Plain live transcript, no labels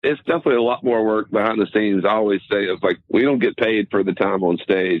it's definitely a lot more work behind the scenes. I always say it's like we don't get paid for the time on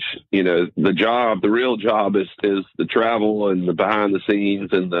stage. You know, the real job is the travel and the behind the scenes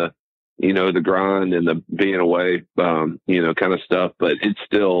and the, you know, the grind and the being away, you know, kind of stuff. But I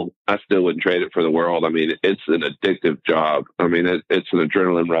still wouldn't trade it for the world. I mean, it's an addictive job. I mean, it's an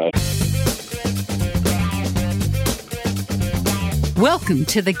adrenaline rush. Welcome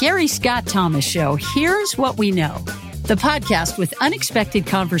to the Gary Scott Thomas Show. Here's what we know. The podcast with unexpected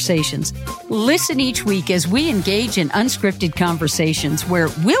conversations. Listen each week as we engage in unscripted conversations where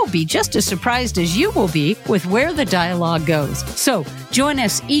we'll be just as surprised as you will be with where the dialogue goes. So join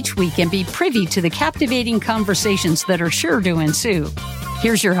us each week and be privy to the captivating conversations that are sure to ensue.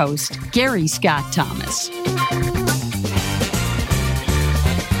 Here's your host, Gary Scott Thomas.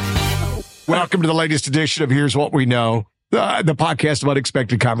 Welcome to the latest edition of Here's What We Know. The podcast of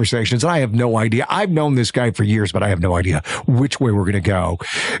unexpected conversations. I have no idea. I've known this guy for years, but I have no idea which way we're going to go.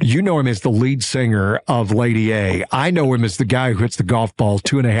 You know him as the lead singer of Lady A. I know him as the guy who hits the golf ball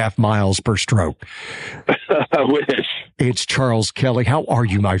 2.5 miles per stroke. I wish. It's Charles Kelly. How are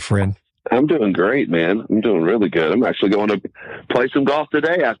you, my friend? I'm doing great, man. I'm doing really good. I'm actually going to play some golf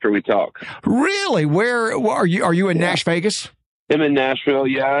today after we talk. Really? Where are you? Are you in Nash Vegas? I'm in Nashville,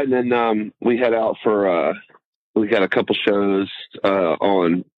 yeah. And then we head out for we got a couple shows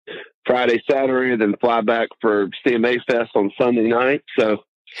on Friday, Saturday, and then fly back for CMA Fest on Sunday night. So,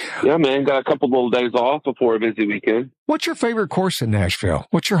 yeah, man, got a couple little days off before a busy weekend. What's your favorite course in Nashville?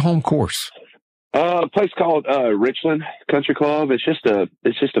 What's your home course? A place called Richland Country Club. It's just a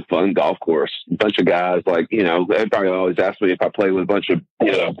fun golf course. A bunch of guys, like, you know, everybody always asks me if I play with a bunch of,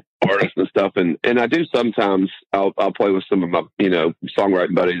 you know, artists and stuff, and I do sometimes. I'll play with some of my, you know,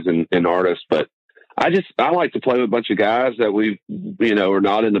 songwriting buddies and artists, but I like to play with a bunch of guys that we, you know, are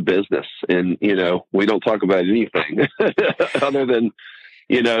not in the business, and, you know, we don't talk about anything other than,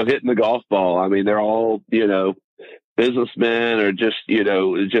 you know, hitting the golf ball. I mean, they're all, you know, businessmen or just, you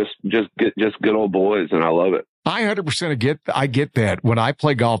know, just good old boys, and I love it. I 100% I get that. When I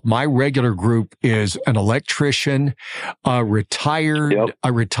play golf, my regular group is an electrician, a retired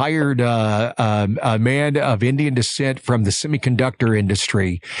man of Indian descent from the semiconductor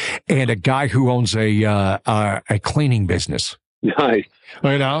industry, and a guy who owns a cleaning business. Nice.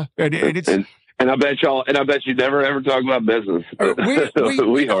 You know, and it's. And I bet you never ever talk about business.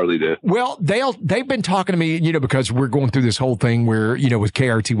 We hardly do. Well, they've been talking to me, you know, because we're going through this whole thing where, you know, with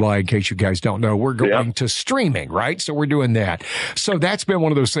KRTY, in case you guys don't know, we're going to streaming, right? So we're doing that. So that's been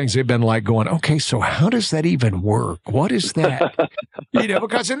one of those things they've been like going, okay, so how does that even work? What is that? You know,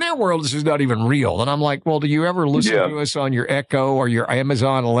 because in their world, this is not even real. And I'm like, well, do you ever listen to us on your Echo or your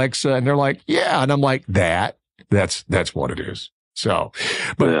Amazon Alexa? And they're like, yeah. And I'm like, that's what it is. So,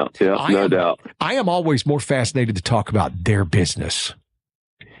 but no doubt. I am always more fascinated to talk about their business.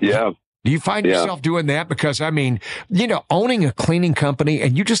 Yeah. Do you find yourself doing that? Because, I mean, you know, owning a cleaning company,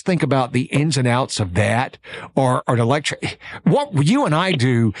 and you just think about the ins and outs of that, or an electric, what you and I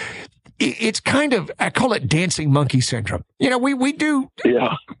do, it's kind of, I call it dancing monkey syndrome. You know,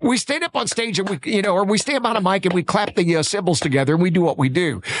 we stand up on stage and or we stand behind a mic and we clap the cymbals together and we do what we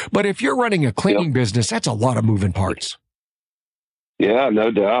do. But if you're running a cleaning business, that's a lot of moving parts. Yeah, no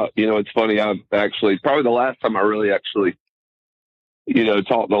doubt. You know, it's funny. I've actually, probably the last time I really actually, you know,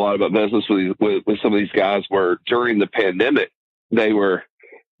 talked a lot about business with some of these guys were during the pandemic. They were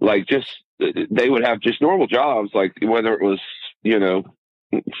like, they would have just normal jobs, like whether it was, you know,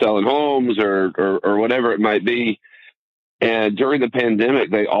 selling homes or whatever it might be. And during the pandemic,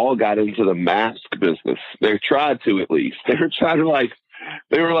 they all got into the mask business. They tried to, at least. They were trying to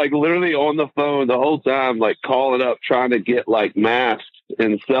they were like literally on the phone the whole time, like calling up, trying to get like masks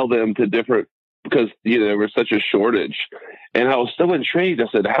and sell them to different, because, you know, there was such a shortage. And I was so intrigued. I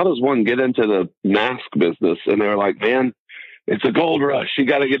said, how does one get into the mask business? And they were like, man, it's a gold rush. You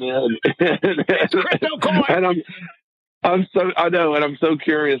got to get in. And I'm so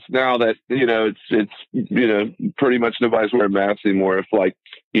curious now that, you know, it's, you know, pretty much nobody's wearing masks anymore. If, like,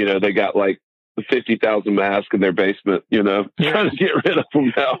 you know, they got like 50,000 masks in their basement, you know, trying to get rid of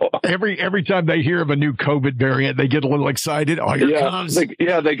them now. Every time they hear of a new COVID variant, they get a little excited. Oh, here it comes.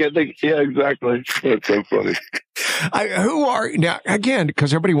 Exactly. That's so funny. Who are, now, again,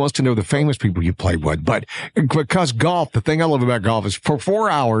 because everybody wants to know the famous people you played with, but because golf, the thing I love about golf is for 4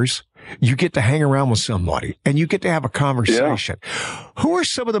 hours, you get to hang around with somebody and you get to have a conversation. Yeah. Who are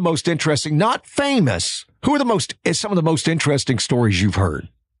some of the most interesting, not famous, some of the most interesting stories you've heard?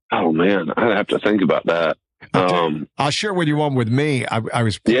 Oh man, I'd have to think about that. I'll share with you one with me. I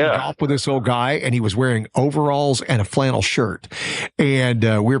was playing golf with this old guy, and he was wearing overalls and a flannel shirt. And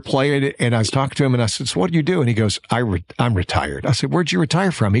we were playing it, and I was talking to him, and I said, so what do you do? And he goes, I'm retired. I said, where'd you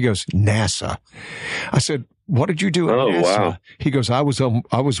retire from? He goes, NASA. I said, what did you do at NASA? Wow. He goes, I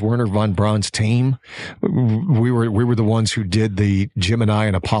was Werner von Braun's team. We were the ones who did the Gemini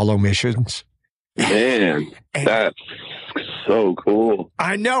and Apollo missions. Man, that's so cool.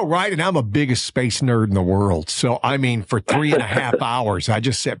 I know, right? And I'm the biggest space nerd in the world. So, I mean, for 3.5 hours, I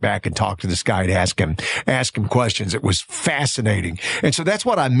just sat back and talked to this guy and ask him questions. It was fascinating. And so that's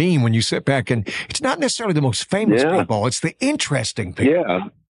what I mean when you sit back, and it's not necessarily the most famous people. It's the interesting people. Yeah,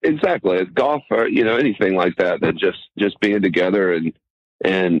 exactly. It's golf or, anything like that just being together and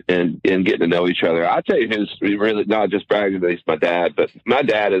getting to know each other. I tell you, who's really not just bragging that he's my dad, but my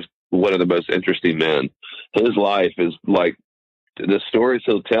dad is one of the most interesting men. His life is like the stories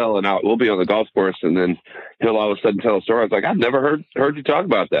he'll tell, and we'll be on the golf course, and then he'll all of a sudden tell a story. I was like, I've never heard you talk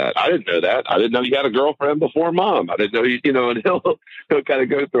about that. I didn't know that. I didn't know you had a girlfriend before Mom. I didn't know and he'll kind of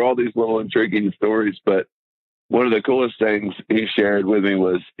go through all these little intriguing stories. But one of the coolest things he shared with me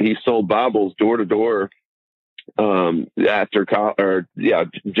was he sold Bibles door to door just after college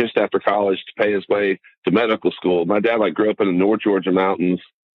to pay his way to medical school. My dad grew up in the North Georgia mountains,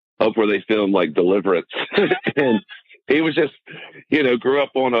 up where they filmed Deliverance, and he was just, grew up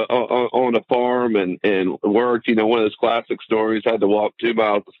on a farm and worked, one of those classic stories, had to walk 2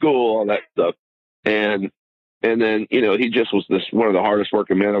 miles to school, all that stuff. And then, he just was one of the hardest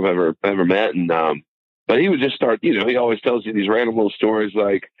working men I've ever met. And, but he would just start, he always tells you these random little stories.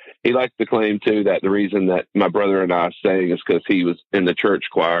 He likes to claim too that the reason that my brother and I sang is because he was in the church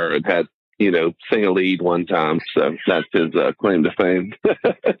choir and had, sing a lead one time. So that's his claim to fame.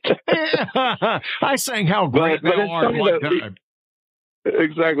 I sang How Great Thou Art one time.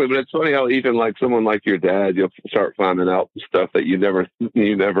 Exactly. But it's funny how even someone like your dad, you'll start finding out stuff that you never knew,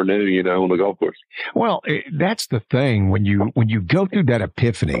 on the golf course. Well, that's the thing. When you go through that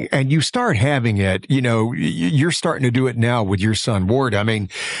epiphany and you start having it, you're starting to do it now with your son, Ward. I mean,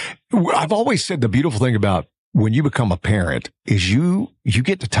 I've always said the beautiful thing about when you become a parent is you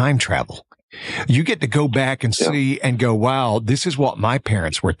get to time travel. You get to go back and see and go, wow, this is what my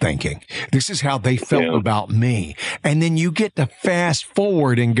parents were thinking. This is how they felt about me. And then you get to fast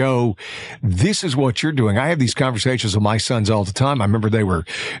forward and go, this is what you're doing. I have these conversations with my sons all the time. I remember they were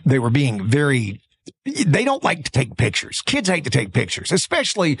being they don't like to take pictures. Kids hate to take pictures,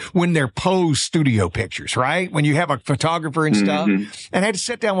 especially when they're posed studio pictures, right? When you have a photographer and stuff. And I had to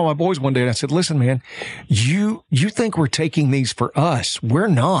sit down with my boys one day and I said, listen, man, you think we're taking these for us. We're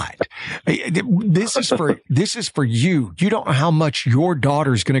not. This is for you. You don't know how much your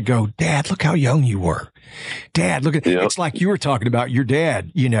daughter's going to go, Dad, look how young you were. Dad, look at it's like you were talking about your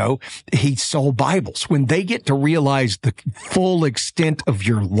dad, he sold Bibles. When they get to realize the full extent of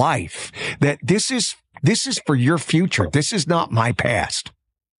your life, that this is for your future. This is not my past.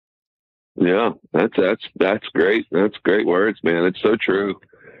 Yeah, that's great. That's great words, man. It's so true.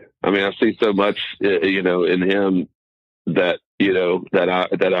 I mean, I see so much, in him that,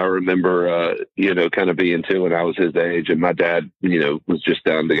 that I remember, kind of being too when I was his age. And my dad, was just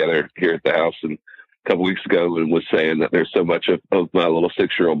down together here at the house and a couple weeks ago and was saying that there's so much of my little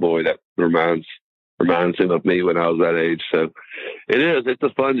 6-year-old boy that reminds him of me when I was that age. So it's a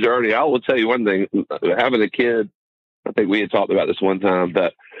fun journey. I will tell you one thing, having a kid, I think we had talked about this one time,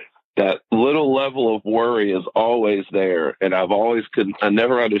 that little level of worry is always there. And I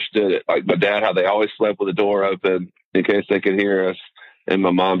never understood it. Like my dad, how they always slept with the door open in case they could hear us. And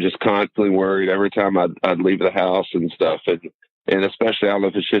my mom just constantly worried every time I'd leave the house and stuff. And especially, I don't know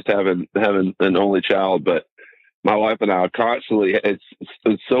if it's just having an only child, but my wife and I are constantly, it's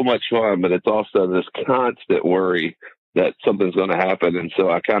so much fun, but it's also this constant worry that something's going to happen. And so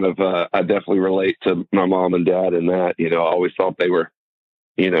I kind of, I definitely relate to my mom and dad in that, I always thought they were,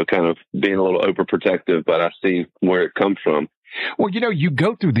 kind of being a little overprotective, but I see where it comes from. Well, you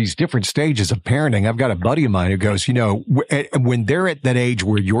go through these different stages of parenting. I've got a buddy of mine who goes, when they're at that age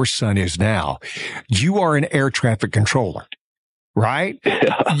where your son is now, you are an air traffic controller. Right?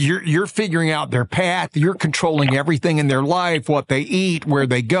 Yeah. You're figuring out their path. You're controlling everything in their life, what they eat, where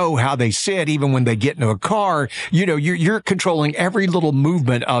they go, how they sit, even when they get into a car. You're controlling every little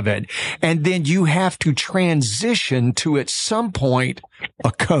movement of it. And then you have to transition to, at some point,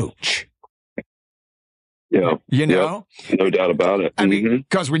 a coach. Yeah. No doubt about it. I mean,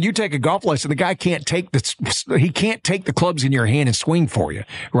 because when you take a golf lesson, the guy can't take the clubs in your hand and swing for you,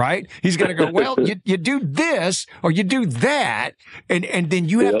 right? He's going to go, well, you do this or you do that. And then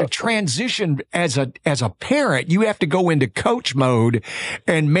you have to transition as a parent. You have to go into coach mode.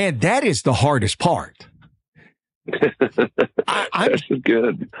 And man, that is the hardest part. That's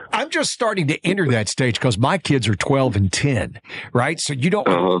good. I'm just starting to enter that stage because my kids are 12 and 10, right? So you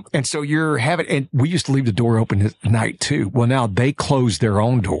don't, and so you're having, and we used to leave the door open at night too. Well, now they close their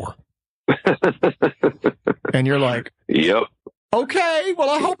own door. And you're like, yep. Okay, well,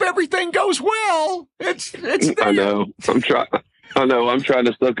 I hope everything goes well. It's there. I know. I'm trying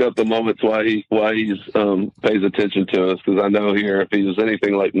to soak up the moments while he's pays attention to us, because I know here if he was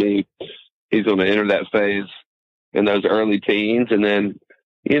anything like me, he's going to enter that phase in those early teens, and then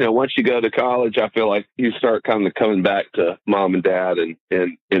once you go to college, I feel like you start kind of coming back to mom and dad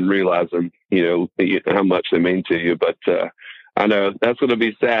and realizing how much they mean to you. But I know that's going to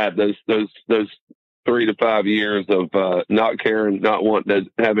be sad. Those 3 to 5 years of not caring, not wanting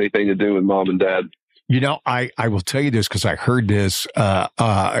to have anything to do with mom and dad. I will tell you this because I heard this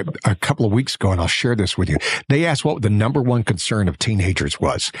a couple of weeks ago, and I'll share this with you. They asked what the number one concern of teenagers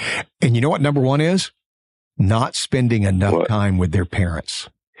was. And you know what number one is? Not spending enough time with their parents.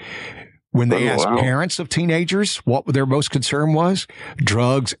 When they asked parents of teenagers what their most concern was,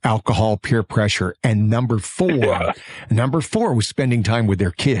 drugs, alcohol, peer pressure. And number four was spending time with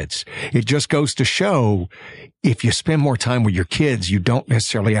their kids. It just goes to show if you spend more time with your kids, you don't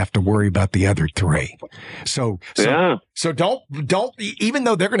necessarily have to worry about the other three. So don't, even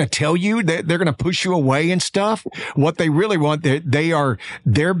though they're going to tell you that they're going to push you away and stuff, what they really want,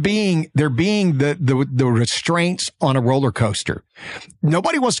 they're being the restraints on a roller coaster.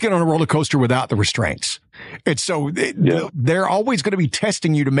 Nobody wants to get on a roller coaster without the restraints. And so they're always going to be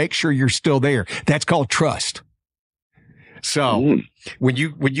testing you to make sure you're still there. That's called trust. So when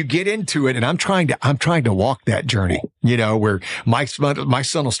you get into it, and I'm trying to walk that journey, where my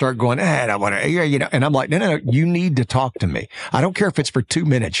son will start going, I want to, and I'm like, no, you need to talk to me. I don't care if it's for 2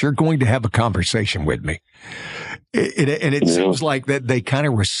 minutes. You're going to have a conversation with me. It seems like that they kind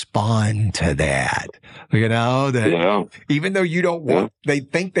of respond to that, even though you don't want, they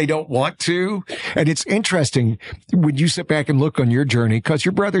think they don't want to. And it's interesting when you sit back and look on your journey, because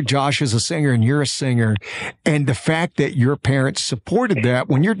your brother Josh is a singer and you're a singer, and the fact that your parents supported that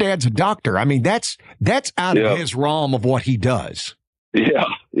when your dad's a doctor. I mean, that's out of his realm of what he does. Yeah,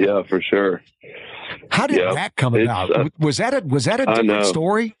 for sure. How did that come about? Was that a different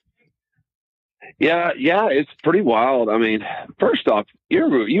story? Yeah, it's pretty wild. I mean, first off,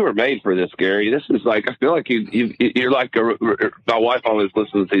 you were made for this, Gary. This is like, I feel like you're like my wife always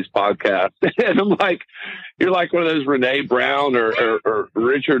listens to these podcasts, and I'm like, you're like one of those Renee Brown or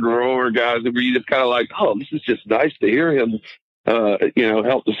Richard Rohr guys where you just kind of like, oh, this is just nice to hear him,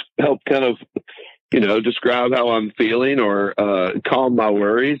 help kind of, describe how I'm feeling or calm my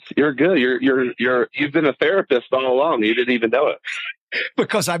worries. You're good. You've been a therapist all along. You didn't even know it.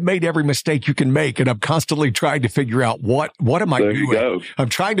 Because I've made every mistake you can make, and I'm constantly trying to figure out what am I doing. I'm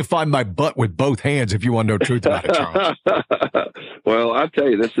trying to find my butt with both hands. If you want to know the truth about it, Charles. Well, I tell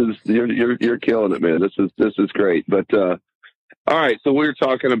you, you're killing it, man. This is great. But all right, so we were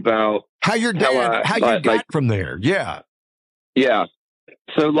talking about how you got from there. Yeah.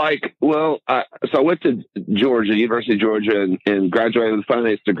 So I went to Georgia, University of Georgia, and graduated with a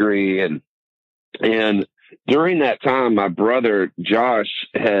finance degree, and during that time, my brother Josh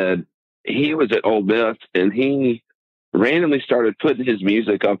he was at Ole Miss, and he randomly started putting his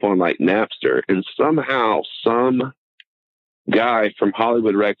music up on like Napster, and somehow some guy from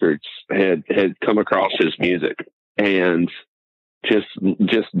Hollywood Records had come across his music, and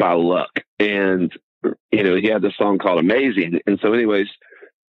just by luck, and he had this song called Amazing, and so anyways,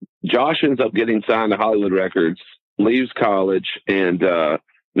 Josh ends up getting signed to Hollywood Records, leaves college, and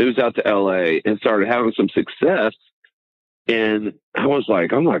moves out to LA and started having some success. And I was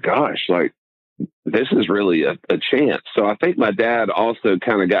like, oh my gosh, like this is really a chance. So I think my dad also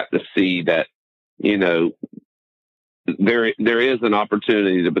kind of got to see that, there is an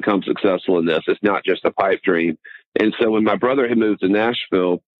opportunity to become successful in this. It's not just a pipe dream. And so when my brother had moved to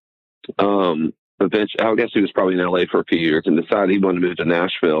Nashville, eventually, I guess he was probably in LA for a few years and decided he wanted to move to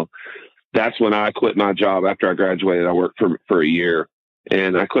Nashville. That's when I quit my job after I graduated. I worked for a year.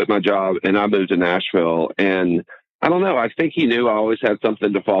 And I quit my job and I moved to Nashville. And I don't know, I think he knew I always had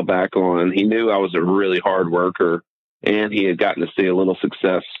something to fall back on. He knew I was a really hard worker, and he had gotten to see a little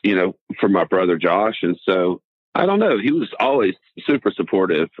success, from my brother Josh. And so I don't know, he was always super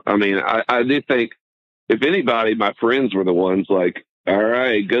supportive. I mean, I do think if anybody, my friends were the ones like, all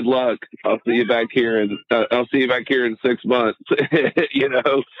right, good luck. I'll see you back here in 6 months.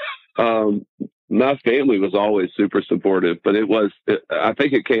 My family was always super supportive, but I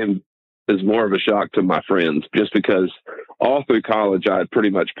think it came as more of a shock to my friends, just because all through college, I had pretty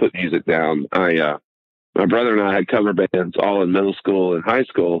much put music down. My brother and I had cover bands all in middle school and high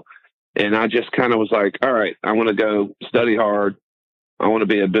school. And I just kind of was like, all right, I want to go study hard. I want to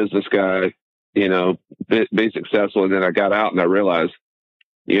be a business guy, you know, be successful. And then I got out and I realized,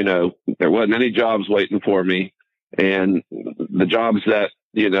 you know, there wasn't any jobs waiting for me. And the jobs that,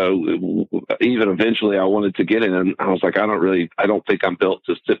 you know, even eventually I wanted to get in, I was like, I don't think I'm built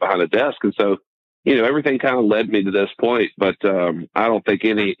to sit behind a desk. And so, you know, everything kind of led me to this point, but I don't think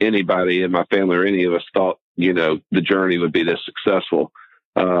anybody in my family or any of us thought, you know, the journey would be this successful.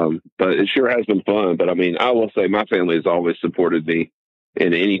 But it sure has been fun. But I mean, I will say my family has always supported me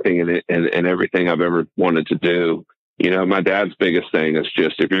in anything and everything I've ever wanted to do. You know, my dad's biggest thing is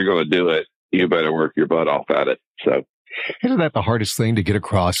just, if you're going to do it, you better work your butt off at it. So. Isn't that the hardest thing to get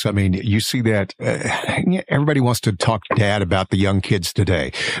across? I mean, you see that everybody wants to talk dad about the young kids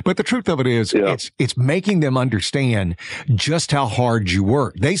today, but the truth of it is, it's making them understand just how hard you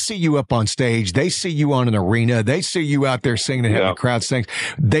work. They see you up on stage, they see you on an arena, they see you out there singing and having the crowd sing.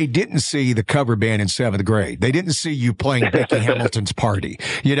 They didn't see the cover band in 7th grade. They didn't see you playing Becky Hamilton's party.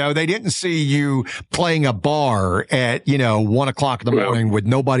 You know, they didn't see you playing a bar at 1:00 in the morning with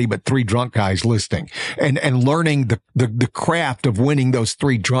nobody but 3 drunk guys listening and learning the craft of winning those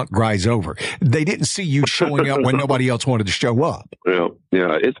 3 drunk guys over. They didn't see you showing up when nobody else wanted to show up. Yeah.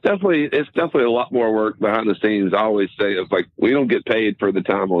 It's definitely a lot more work behind the scenes. I always say it's like, we don't get paid for the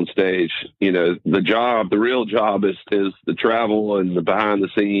time on stage. You know, the real job is the travel and the behind the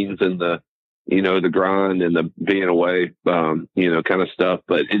scenes and the grind and the being away, kind of stuff.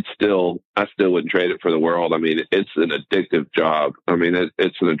 But I still wouldn't trade it for the world. I mean, it's an addictive job. I mean,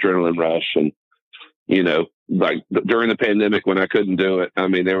 it's an adrenaline rush. And, you know, like during the pandemic when I couldn't do it, I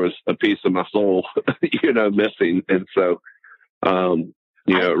mean, there was a piece of my soul, missing. And so,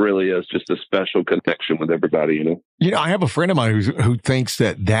 it really is just a special connection with everybody, I have a friend of mine who thinks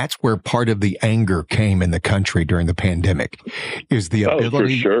that that's where part of the anger came in the country during the pandemic, is the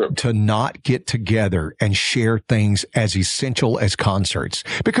ability to not get together and share things as essential as concerts.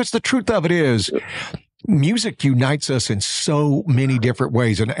 Because the truth of it is, music unites us in so many different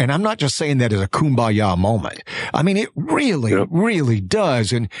ways. And I'm not just saying that as a kumbaya moment. I mean, it really, really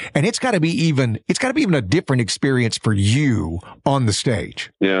does. And it's got to be even a different experience for you on the stage.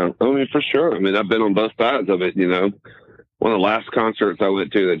 Yeah. I mean, for sure. I mean, I've been on both sides of it, One of the last concerts I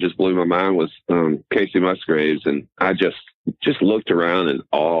went to that just blew my mind was Casey Musgraves. And I just looked around in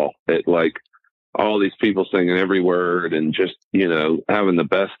awe at like all these people singing every word and just, having the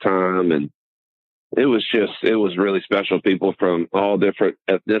best time. And it was really special. People from all different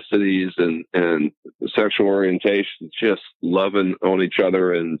ethnicities and sexual orientations, just loving on each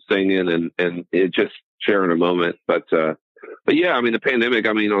other and singing and it just sharing a moment. But yeah, I mean, the pandemic,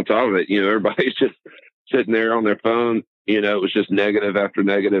 I mean, on top of it, everybody's just sitting there on their phone, it was just negative after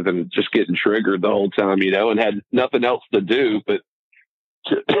negative and just getting triggered the whole time, and had nothing else to do, but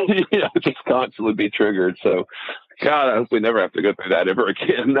just constantly be triggered. So God, I hope we never have to go through that ever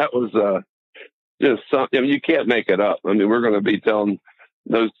again. That was, just something. I mean, you can't make it up. I mean, we're going to be telling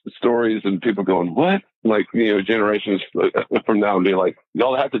those stories and people going, what? Like, generations from now and be like,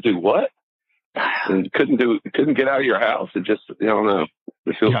 y'all have to do what? And couldn't get out of your house. It just, I don't know.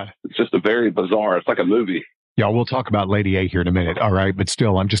 It's just a very bizarre, it's like a movie. Y'all, we'll talk about Lady A here in a minute. All right. But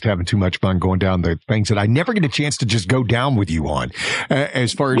still, I'm just having too much fun going down the things that I never get a chance to just go down with you on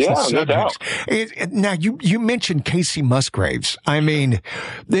as far as the subjects. Now, you mentioned Casey Musgraves. I mean,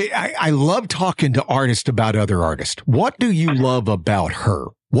 I love talking to artists about other artists. What do you love about her?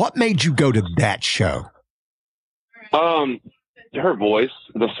 What made you go to that show? Her voice,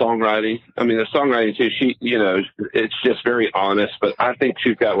 the songwriting. I mean, the songwriting too, she, it's just very honest, but I think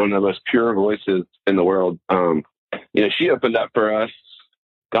she's got one of the most pure voices in the world. She opened up for us,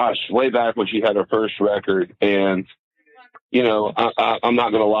 gosh, way back when she had her first record. And, I'm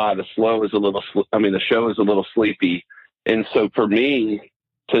not going to lie, the show is a little sleepy. And so for me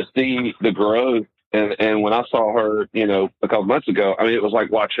to see the growth and when I saw her, a couple months ago, I mean, it was like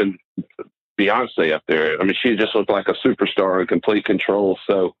watching Beyonce up there. I mean, she just looked like a superstar in complete control.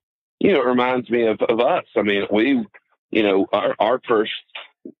 So, it reminds me of us. I mean, we, our first,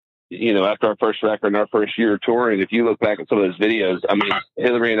 after our first record and our first year touring, if you look back at some of those videos, I mean,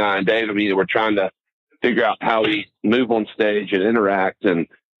 Hillary and I and Dave, we're trying to figure out how we move on stage and interact and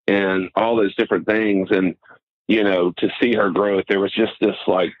all those different things. And, to see her growth, there was just this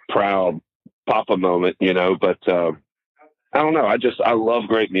like proud Papa moment, but, I don't know. I love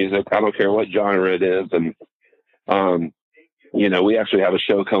great music. I don't care what genre it is. And, we actually have a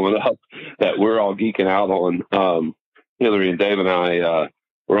show coming up that we're all geeking out on. Hillary and Dave and I,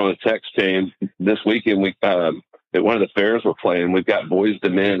 we're on a text chain this weekend. We, at one of the fairs we're playing, we've got Boyz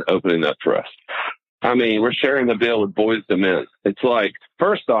II Men opening up for us. I mean, we're sharing the bill with Boyz II Men. It's like,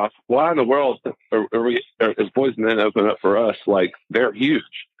 first off, why in the world is Boyz II Men open up for us? Like, they're huge,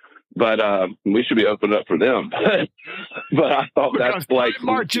 but we should be opening up for them. But I thought because that's like,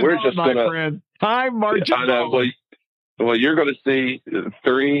 we're just going to. Time marches I know. Well, you're going to see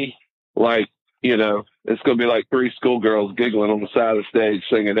three, like, you know, it's going to be like three schoolgirls giggling on the side of the stage,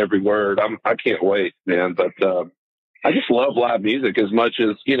 singing every word. I can't wait, man. But I just love live music as much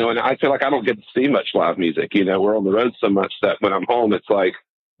as, you know, and I feel like I don't get to see much live music. You know, we're on the road so much that when I'm home, it's like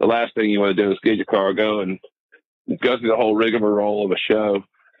the last thing you want to do is get your car, go through the whole rigmarole of a show,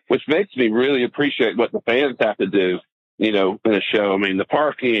 which makes me really appreciate what the fans have to do, you know, in a show. I mean, the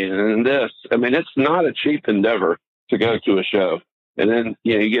parking and this, I mean, it's not a cheap endeavor to go to a show. And then,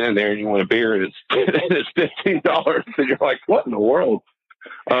 you know, you get in there and you want a beer and it's $15 and you're like, what in the world?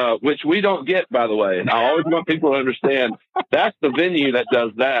 Which we don't get, by the way. I always want people to understand that's the venue that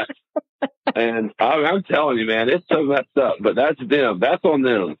does that. And I'm telling you, man, it's so messed up, but that's them. That's on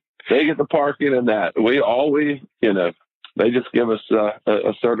them. They get the parking and that. We, you know, they just give us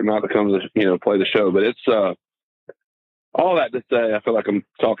a certain amount to come to, you know, play the show. But it's all that to say, I feel like I'm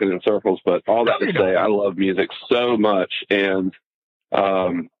talking in circles, but all that to say, I love music so much. And,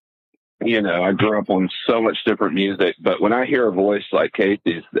 you know, I grew up on so much different music, but when I hear a voice like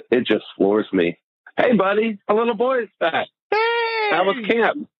Casey's, it just floors me. Hey, buddy, a little boy's back. Hey! How was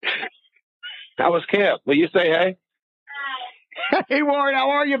camp? Will you say hey? Hey, Ward, how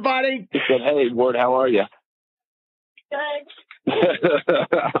are you, buddy? He said, hey, Ward, how are you? Good.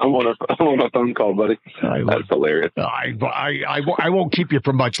 I'm on a phone call, buddy. That's hilarious. I won't keep you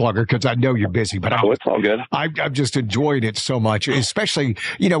for much longer because I know you're busy, but it's all good. I've just enjoyed it so much, especially,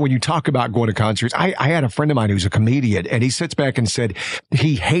 you know, when you talk about going to concerts. I had a friend of mine who's a comedian, and he sits back and said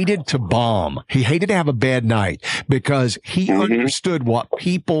he hated to bomb. He hated to have a bad night because he understood what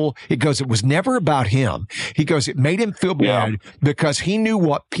people, he goes, it was never about him. He goes, it made him feel bad because he knew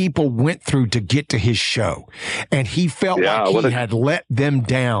what people went through to get to his show. And he felt like he had let them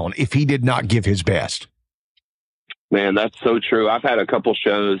down if he did not give his best. Man, that's so true. I've had a couple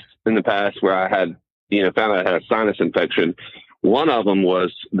shows in the past where I had, you know, found out I had a sinus infection. One of them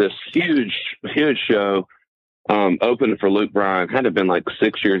was this huge show, open for Luke Bryan. Had to have been like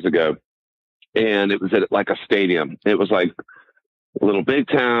 6 years ago. And it was at like a stadium. It was like a little big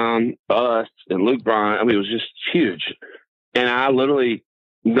town, us and Luke Bryan. I mean, it was just huge. And I literally,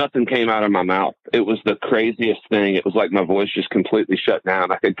 nothing came out of my mouth. It was the craziest thing. It was like my voice just completely shut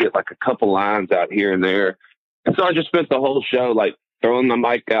down. I could get like a couple lines out here and there. And so I just spent the whole show like throwing the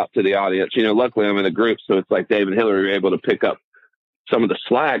mic out to the audience. You know, luckily I'm in a group, so it's like Dave and Hillary were able to pick up some of the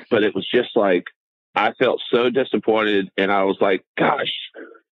slack, but it was just like, I felt so disappointed. And I was like, gosh,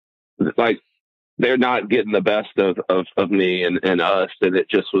 like they're not getting the best of me and us. And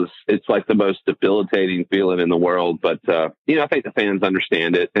it's like the most debilitating feeling in the world. But, you know, I think the fans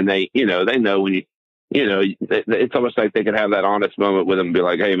understand it, and they know when it's almost like they could have that honest moment with them and be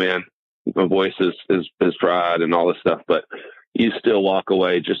like, hey man, my voice is fried and all this stuff, but you still walk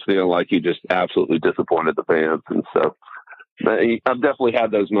away just feeling like you just absolutely disappointed the fans. And so I've definitely had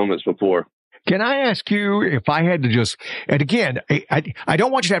those moments before. Can I ask you if I had to just, and again, I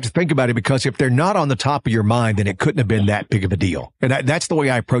don't want you to have to think about it, because if they're not on the top of your mind, then it couldn't have been that big of a deal. And that's the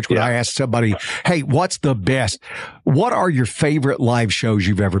way I approach when I ask somebody, hey, what's the best? What are your favorite live shows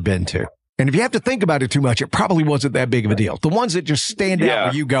you've ever been to? And if you have to think about it too much, it probably wasn't that big of a deal. The ones that just stand out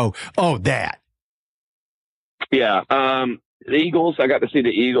where you go, oh, that. Yeah. The Eagles, I got to see the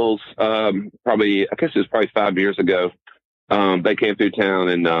Eagles probably, I guess it was probably 5 years ago. They came through town,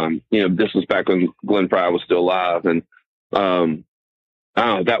 and, you know, this was back when Glenn Frey was still alive. And,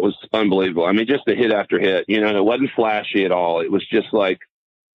 that was unbelievable. I mean, just the hit after hit, you know, and it wasn't flashy at all. It was just like,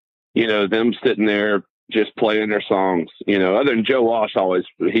 you know, them sitting there just playing their songs, you know, other than Joe Walsh,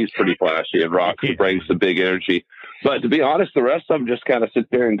 he's pretty flashy and rocks and brings the big energy. But to be honest, the rest of them just kind of sit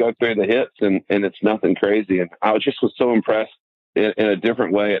there and go through the hits, and it's nothing crazy. And I was so impressed in a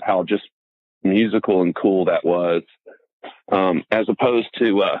different way at how just musical and cool that was. As opposed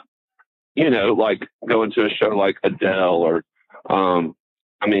to, you know, like going to a show like Adele or,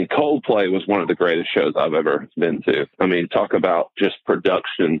 I mean, Coldplay was one of the greatest shows I've ever been to. I mean, talk about just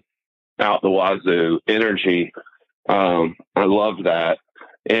production out the wazoo, energy. I love that.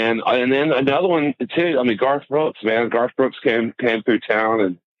 And then another one too, I mean, Garth Brooks, man. Garth Brooks came through town,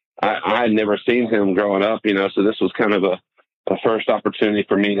 and I had never seen him growing up, you know, so this was kind of a first opportunity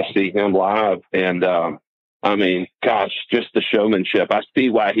for me to see him live. And, I mean, gosh, just the showmanship. I see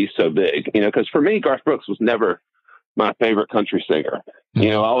why he's so big, you know, because for me, Garth Brooks was never my favorite country singer. You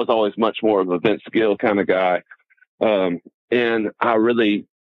know, I was always much more of a Vince Gill kind of guy. And I really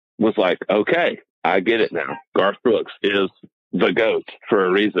was like, okay, I get it now. Garth Brooks is the GOAT for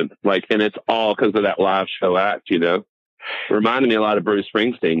a reason. Like, and it's all because of that live show act, you know. Reminded me a lot of Bruce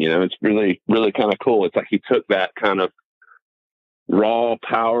Springsteen, you know. It's really, really kind of cool. It's like he took that kind of raw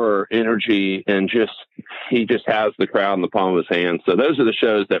power, energy, and he just has the crowd in the palm of his hand. So those are the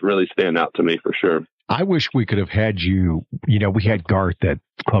shows that really stand out to me for sure. I wish we could have had you, you know, we had Garth at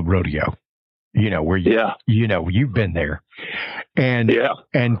Club Rodeo, you know, where you know, you've been there. And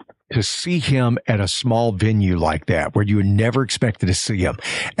to see him at a small venue like that, where you would never expected to see him,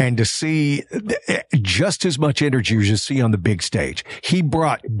 and to see just as much energy as you see on the big stage, he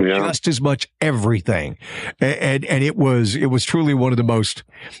brought just as much everything, and it was truly one of the most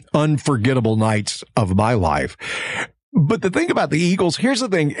unforgettable nights of my life. But the thing about the Eagles, here's the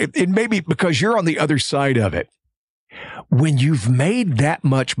thing, it may be because you're on the other side of it. When you've made that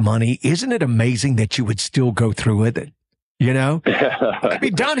much money, isn't it amazing that you would still go through with it? You know, I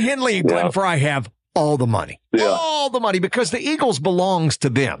mean, Don Henley and Glenn Frey have all the money, all the money, because the Eagles belongs to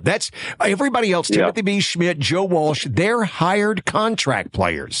them. That's everybody else. Timothy B. Schmidt, Joe Walsh, they're hired contract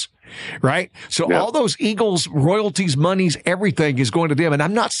players, right? So all those Eagles royalties, monies, everything is going to them. And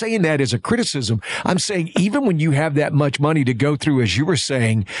I'm not saying that as a criticism. I'm saying even when you have that much money to go through, as you were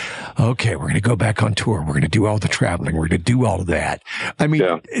saying, okay, we're going to go back on tour. We're going to do all the traveling. We're going to do all of that. I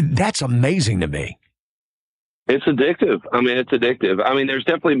mean, that's amazing to me. It's addictive. I mean, it's addictive. I mean, there's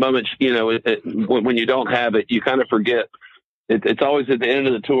definitely moments, you know, when you don't have it, you kind of forget. It's always at the end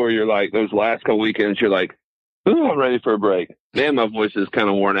of the tour, you're like, those last couple weekends, you're like, ooh, I'm ready for a break. Man, my voice is kind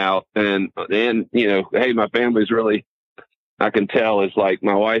of worn out. And, you know, hey, my family's really, I can tell, is like,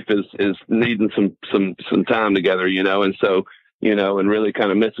 my wife is needing some time together, you know, and so, you know, and really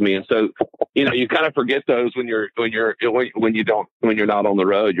kind of miss me. And so, you know, you kind of forget those when you're not on the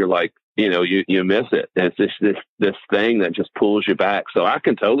road. You're like, you know, you miss it. And it's just this thing that just pulls you back. So I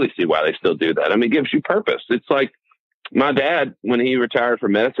can totally see why they still do that. I mean, it gives you purpose. It's like my dad, when he retired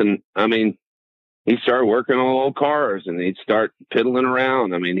from medicine, I mean, he started working on old cars and he'd start piddling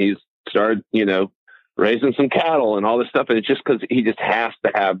around. I mean, he's started, you know, raising some cattle and all this stuff. And it's just because he just has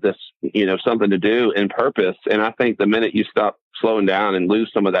to have this, you know, something to do and purpose. And I think the minute you stop slowing down and lose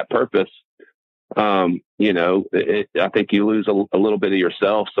some of that purpose, you know, I think you lose a little bit of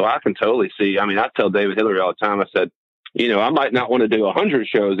yourself. So I can totally see. I mean, I tell David Hillary all the time, I said, you know, I might not want to do 100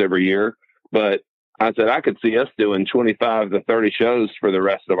 shows every year, but I said, I could see us doing 25 to 30 shows for the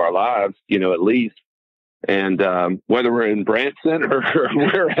rest of our lives, you know, at least. And whether we're in Branson or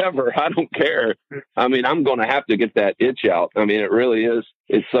wherever, I don't care. I mean, I'm going to have to get that itch out. I mean, it really is.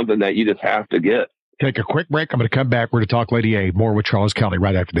 It's something that you just have to get. Take a quick break. I'm going to come back. We're going to talk Lady A more with Charles Kelly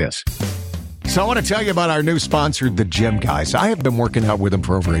right after this. So I want to tell you about our new sponsor, The Gym Guys. I have been working out with them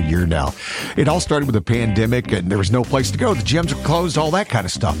for over a year now. It all started with the pandemic and there was no place to go. The gyms were closed, all that kind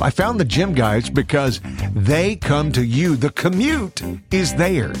of stuff. I found The Gym Guys because they come to you. The commute is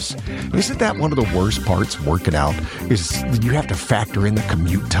theirs. Isn't that one of the worst parts of working out, is you have to factor in the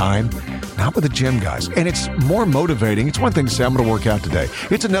commute time? Not with The Gym Guys. And it's more motivating. It's one thing to say, I'm going to work out today.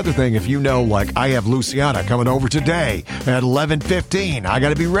 It's another thing if you know, like, I have Luciana coming over today at 11:15. I got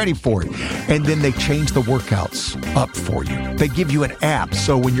to be ready for it. And then they change the workouts up for you. They give you an app,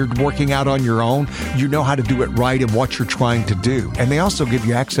 so when you're working out on your own, you know how to do it right and what you're trying to do. And they also give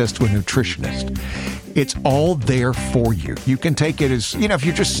you access to a nutritionist. It's all there for you. You can take it as, you know, if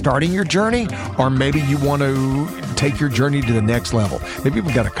you're just starting your journey, or maybe you want to take your journey to the next level. They've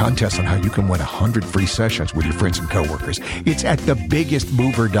even got a contest on how you can win 100 free sessions with your friends and coworkers. It's at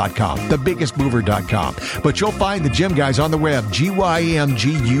thebiggestmover.com, thebiggestmover.com. But you'll find The Gym Guys on the web, GYMGUYZ.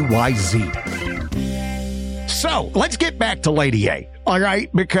 So let's get back to Lady A. All right,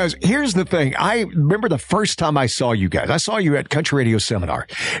 because here's the thing. I remember the first time I saw you guys. I saw you at Country Radio Seminar,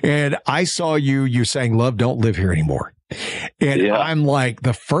 and I saw you saying, "Love don't live here anymore." And I'm like,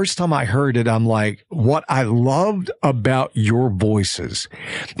 the first time I heard it, I'm like, what I loved about your voices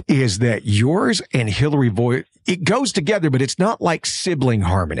is that yours and Hillary voice, it goes together, but it's not like sibling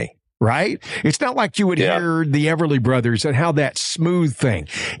harmony. Right? It's not like you would hear the Everly Brothers and how that smooth thing.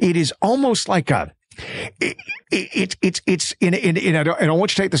 It is almost like a, it's and I don't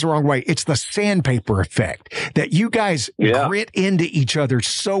want you to take this the wrong way. It's the sandpaper effect that you guys grit into each other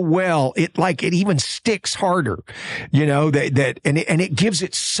so well. It even sticks harder, you know, and it gives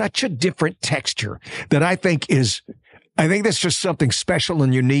it such a different texture that I think that's just something special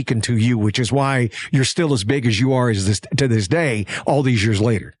and unique into you, which is why you're still as big as you are to this day, all these years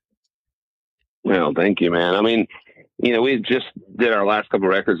later. Well, thank you, man. I mean, you know, we just did our last couple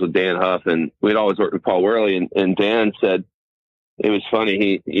of records with Dan Huff, and we'd always worked with Paul Worley, and Dan said, it was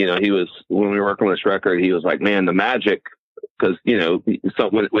funny. He was, when we were working on this record, he was like, man, the magic because, you know, so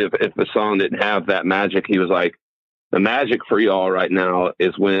if the song didn't have that magic, he was like, the magic for y'all right now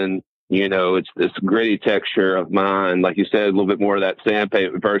is when, you know, it's this gritty texture of mine, like you said, a little bit more of that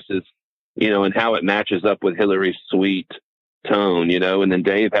sandpaper versus, you know, and how it matches up with Hillary's sweet tone, you know, and then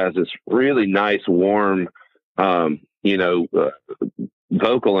Dave has this really nice, warm, you know,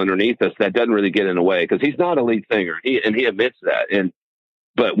 vocal underneath us that doesn't really get in the way because he's not a lead singer. He admits that.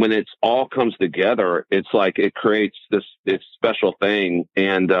 But when it's all comes together, it's like it creates this special thing.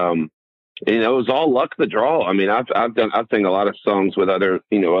 And, you know, it was all luck of the draw. I mean, I've sing a lot of songs with other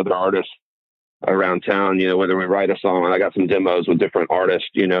artists around town, you know, whether we write a song, and I got some demos with different artists,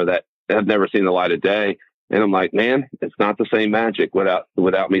 you know, that have never seen the light of day. And I'm like, man, it's not the same magic without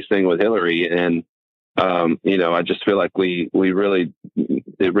me singing with Hillary. And, you know, I just feel like it really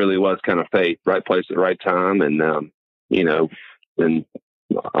was kind of fate, right place at the right time. And, you know, and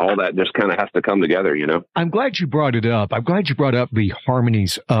all that just kind of has to come together, you know. I'm glad you brought it up. I'm glad you brought up the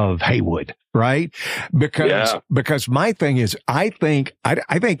harmonies of Haywood, right? Because my thing is, I think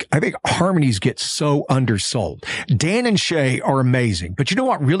harmonies get so undersold. Dan and Shay are amazing, but you know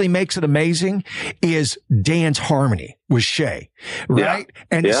what really makes it amazing is Dan's harmony with Shay, right? Yeah.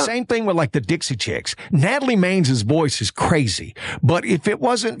 And the same thing with like the Dixie Chicks. Natalie Maines' voice is crazy, but if it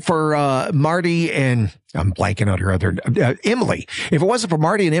wasn't for Marty and I'm blanking on her other Emily, if it wasn't for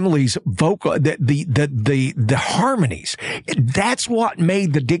Marty and Emily's vocal, the harmonies, that's what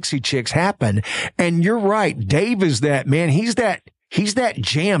made the Dixie Chicks happen. And you're right, Dave is that man. He's that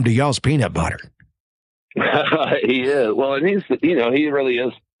jam to y'all's peanut butter. He is. Well, and he's, you know, he really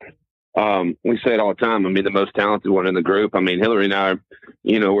is. We say it all the time. I mean, the most talented one in the group. I mean, Hillary and I,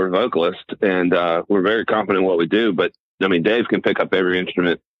 you know, we're vocalists and we're very confident in what we do. But I mean, Dave can pick up every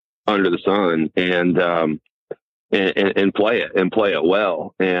instrument under the sun and play it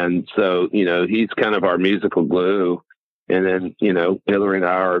well. And so, you know, he's kind of our musical glue. And then, you know, Hillary and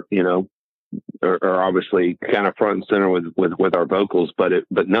I are, you know, are obviously kind of front and center with our vocals, but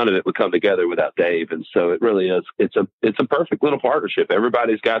none of it would come together without Dave. And so it really is, it's a perfect little partnership.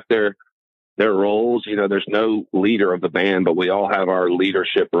 Everybody's got their roles, you know, there's no leader of the band, but we all have our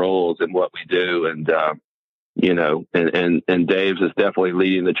leadership roles in what we do. And, you know, and Dave's is definitely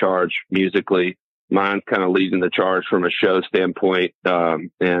leading the charge musically. Mine's kind of leading the charge from a show standpoint,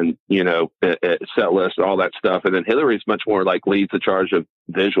 and, you know, set list, all that stuff. And then Hillary's much more like leads the charge of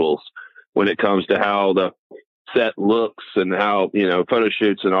visuals when it comes to how the set looks and how, you know, photo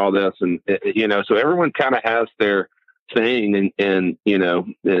shoots and all this. And, you know, so everyone kind of has their thing and, you know,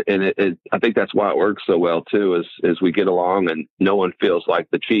 and I think that's why it works so well too, is we get along and no one feels like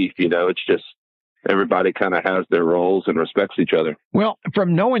the chief, you know, it's just, everybody kind of has their roles and respects each other. Well,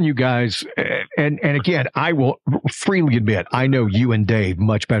 from knowing you guys, and again, I will freely admit, I know you and Dave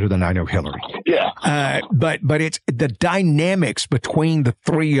much better than I know Hillary. Yeah. But it's the dynamics between the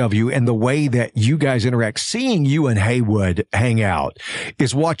three of you and the way that you guys interact. Seeing you and Haywood hang out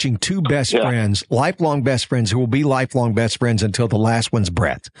is watching two best friends, lifelong best friends who will be lifelong best friends until the last one's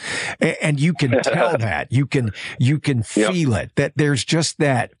breath. And you can tell that. You can feel it, that there's just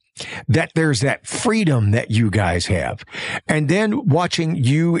that there's that freedom that you guys have. And then watching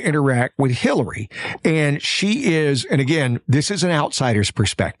you interact with Hillary, and she is, and again, this is an outsider's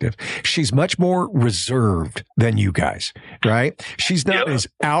perspective. She's much more reserved than you guys, right? She's not as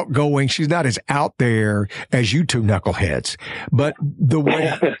outgoing. She's not as out there as you two knuckleheads, but the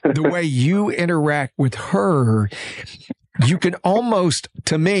way you interact with her, you can almost,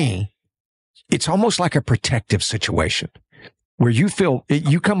 to me, it's almost like a protective situation, where you feel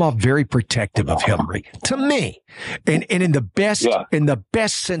you come off very protective of Hillary, to me, and in the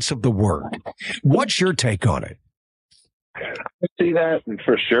best sense of the word. What's your take on it? I see that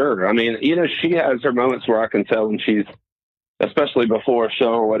for sure. I mean, you know, she has her moments where I can tell when she's, especially before a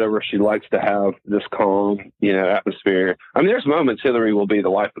show or whatever, she likes to have this calm, you know, atmosphere. I mean, there's moments Hillary will be the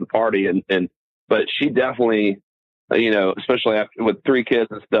life of the party, but she definitely, you know, especially after with 3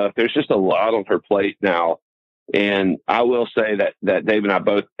 kids and stuff, there's just a lot on her plate now. And I will say that Dave and I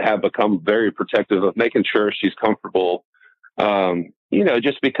both have become very protective of making sure she's comfortable, you know,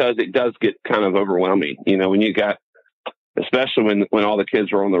 just because it does get kind of overwhelming, you know, when you got, especially when all the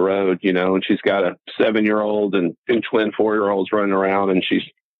kids are on the road, you know, and she's got a 7-year-old and 2 twin 4-year-olds running around, and she's,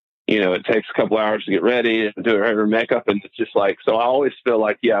 you know, it takes a couple hours to get ready and do her makeup. And it's just like, so I always feel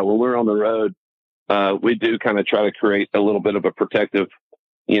like, when we're on the road, we do kind of try to create a little bit of a protective,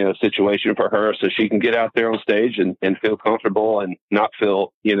 you know, situation for her so she can get out there on stage and feel comfortable and not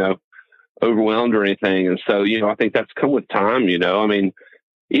feel, you know, overwhelmed or anything. And so, you know, I think that's come with time, you know, I mean,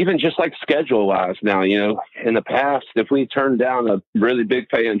 even just like schedule wise now, you know, in the past, if we turned down a really big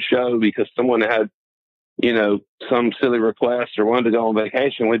paying show because someone had, some silly request or wanted to go on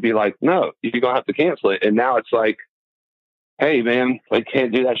vacation, we'd be like, no, you're going to have to cancel it. And now it's like, hey, man, I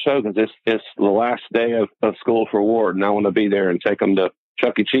can't do that show because it's the last day of school for Ward, and I want to be there and take them to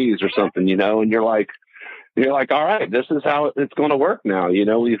Chuck E. Cheese or something, and you're like, all right, this is how it's going to work now.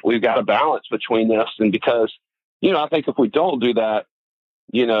 We've got a balance between this. And because, I think if we don't do that,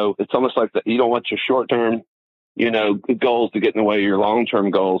 it's almost like you don't want your short-term, goals to get in the way of your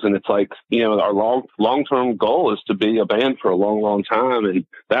long-term goals. And it's like, our long-term goal is to be a band for a long, long time. And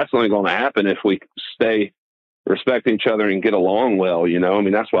that's only going to happen if we stay respecting each other and get along well.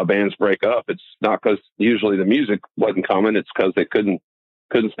 That's why bands break up. It's not because usually the music wasn't coming. It's because they couldn't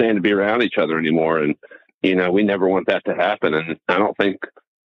stand to be around each other anymore. And, we never want that to happen. And I don't think,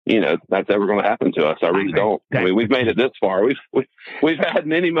 that's ever going to happen to us. I really don't. We've made it this far. We've had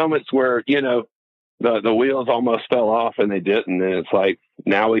many moments where, the wheels almost fell off and they didn't. And it's like,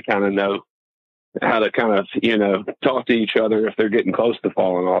 now we kind of know how to kind of, talk to each other if they're getting close to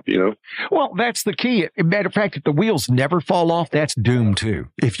falling off, Well, that's the key. Matter of fact, if the wheels never fall off, that's doomed too.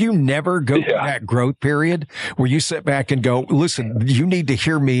 If you never go through that growth period where you sit back and go, listen, you need to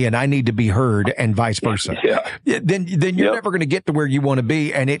hear me and I need to be heard and vice versa, then you're never going to get to where you want to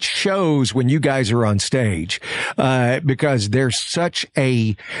be. And it shows when you guys are on stage, because there's such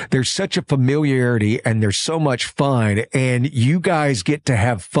a familiarity and there's so much fun, and you guys get to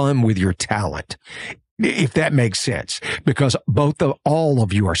have fun with your talent, if that makes sense, because all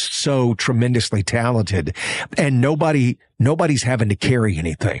of you are so tremendously talented, and nobody's having to carry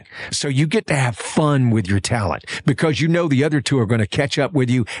anything. So you get to have fun with your talent because the other two are going to catch up with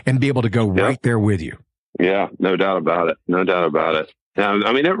you and be able to go right there with you. Yeah, no doubt about it. No doubt about it.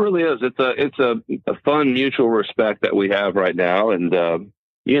 It really is. It's a fun mutual respect that we have right now. And,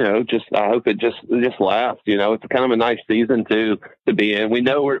 I hope it just lasts. It's kind of a nice season to be in. We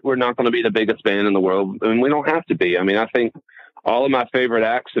know we're not going to be the biggest band in the world, and we don't have to be. I think all of my favorite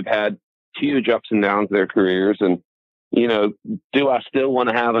acts have had huge ups and downs in their careers. And, do I still want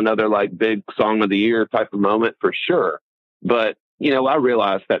to have another like big song of the year type of moment? For sure. But, I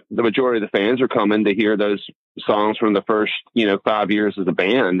realize that the majority of the fans are coming to hear those songs from the first, 5 years as a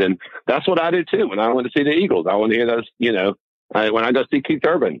band. And that's what I do too. When I went to see the Eagles, I want to hear those, when I go see Keith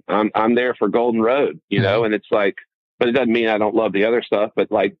Urban, I'm there for Golden Road, and it's like, but it doesn't mean I don't love the other stuff,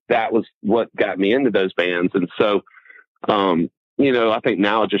 but like that was what got me into those bands. And so, I think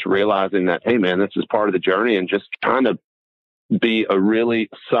now just realizing that, hey man, this is part of the journey, and just kind of be a really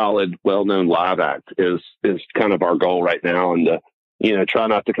solid, well-known live act is kind of our goal right now. And, try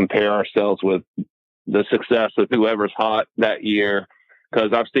not to compare ourselves with the success of whoever's hot that year.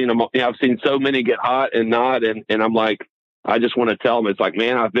 Cause I've seen them, I've seen so many get hot and not, and I'm like, I just want to tell them, it's like,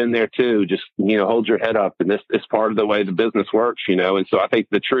 man, I've been there too. Just, hold your head up. And this is part of the way the business works, And so I think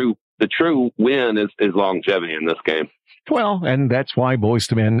the true win is longevity in this game. Well, and that's why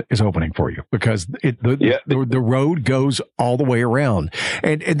Boyz II Men is opening for you, because the road goes all the way around.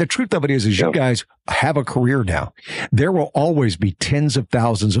 And the truth of it is you guys have a career now. There will always be tens of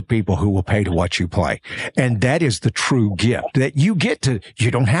thousands of people who will pay to watch you play. And that is the true gift that you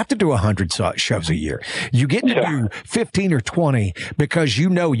don't have to do 100 shows a year. You get to do 15 or 20 because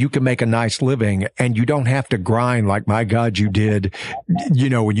you can make a nice living, and you don't have to grind like, my God, you did,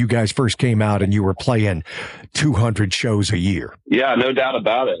 when you guys first came out and you were playing 200 shows a year. Yeah, no doubt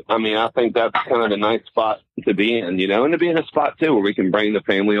about it. I think that's kind of a nice spot to be in, and to be in a spot too where we can bring the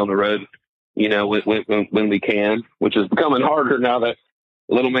family on the road, when we can, which is becoming harder now that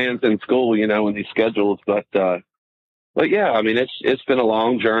little man's in school, in these schedules. But yeah, it's been a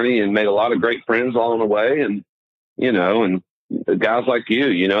long journey and made a lot of great friends along the way, and and guys like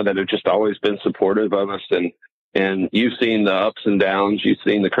you, that have just always been supportive of us, and you've seen the ups and downs, you've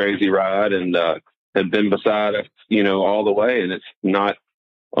seen the crazy ride, and have been beside us, all the way. And it's not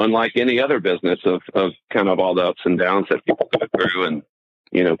unlike any other business of kind of all the ups and downs that people go through, and,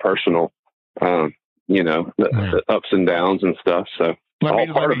 personal, the ups and downs and stuff. So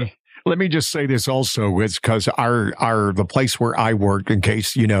let me just say this also, it's because the place where I work, in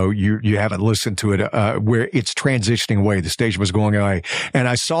case, you haven't listened to it, where it's transitioning away, the station was going away. And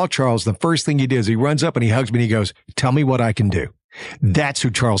I saw Charles, the first thing he did is he runs up and he hugs me and he goes, tell me what I can do. That's who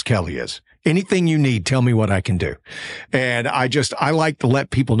Charles Kelley is. Anything you need, tell me what I can do. And I like to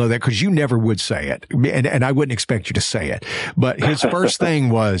let people know that, because you never would say it. And I wouldn't expect you to say it. But his first thing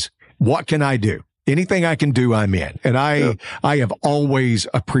was, what can I do? Anything I can do, I'm in. And I have always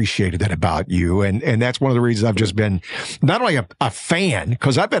appreciated that about you. And that's one of the reasons I've just been not only a fan,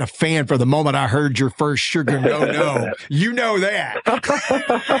 because I've been a fan for the moment I heard your first Sugar No No. You know that.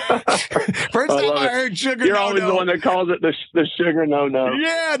 First time I heard Sugar You're No No. always the one that calls it the Sugar No No.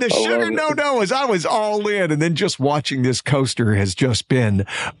 Yeah, the Sugar No No I was all in. And then just watching this coaster has just been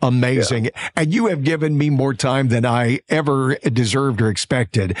amazing. Yeah. And you have given me more time than I ever deserved or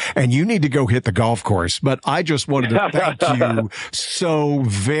expected. And you need to go hit the golf course, but I just wanted to thank you so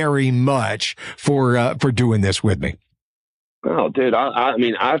very much for doing this with me. Oh, dude! I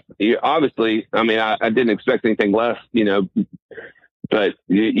mean, obviously, I mean, I didn't expect anything less, you know. But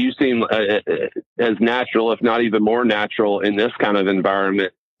you seem as natural, if not even more natural, in this kind of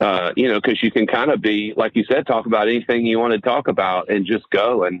environment. You know, because you can kind of be, like you said, talk about anything you want to talk about and just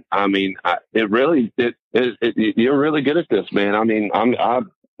go. And I mean, you're really good at this, man. I mean,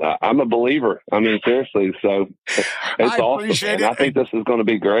 I'm a believer. I mean, seriously. So it's awesome. I think this is going to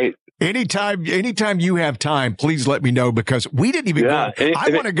be great. Anytime you have time, please let me know, because we didn't even go.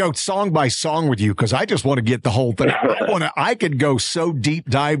 I want to go song by song with you, because I just want to get the whole thing. I could go so deep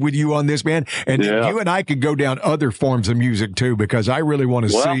dive with you on this, man. And you and I could go down other forms of music too, because I really want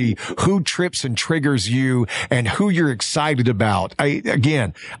to see who trips and triggers you and who you're excited about. I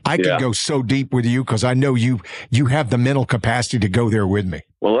could go so deep with you, because I know you have the mental capacity to go there with me.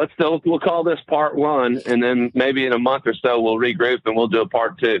 Well, we'll call this part 1, and then maybe in a month or so we'll regroup and we'll do a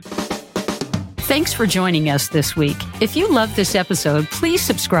part 2. Thanks for joining us this week. If you loved this episode, please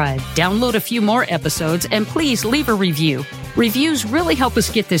subscribe, download a few more episodes, and please leave a review. Reviews really help us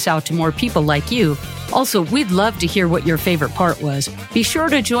get this out to more people like you. Also, we'd love to hear what your favorite part was. Be sure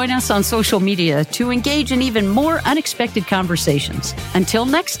to join us on social media to engage in even more unexpected conversations. Until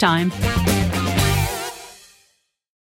next time.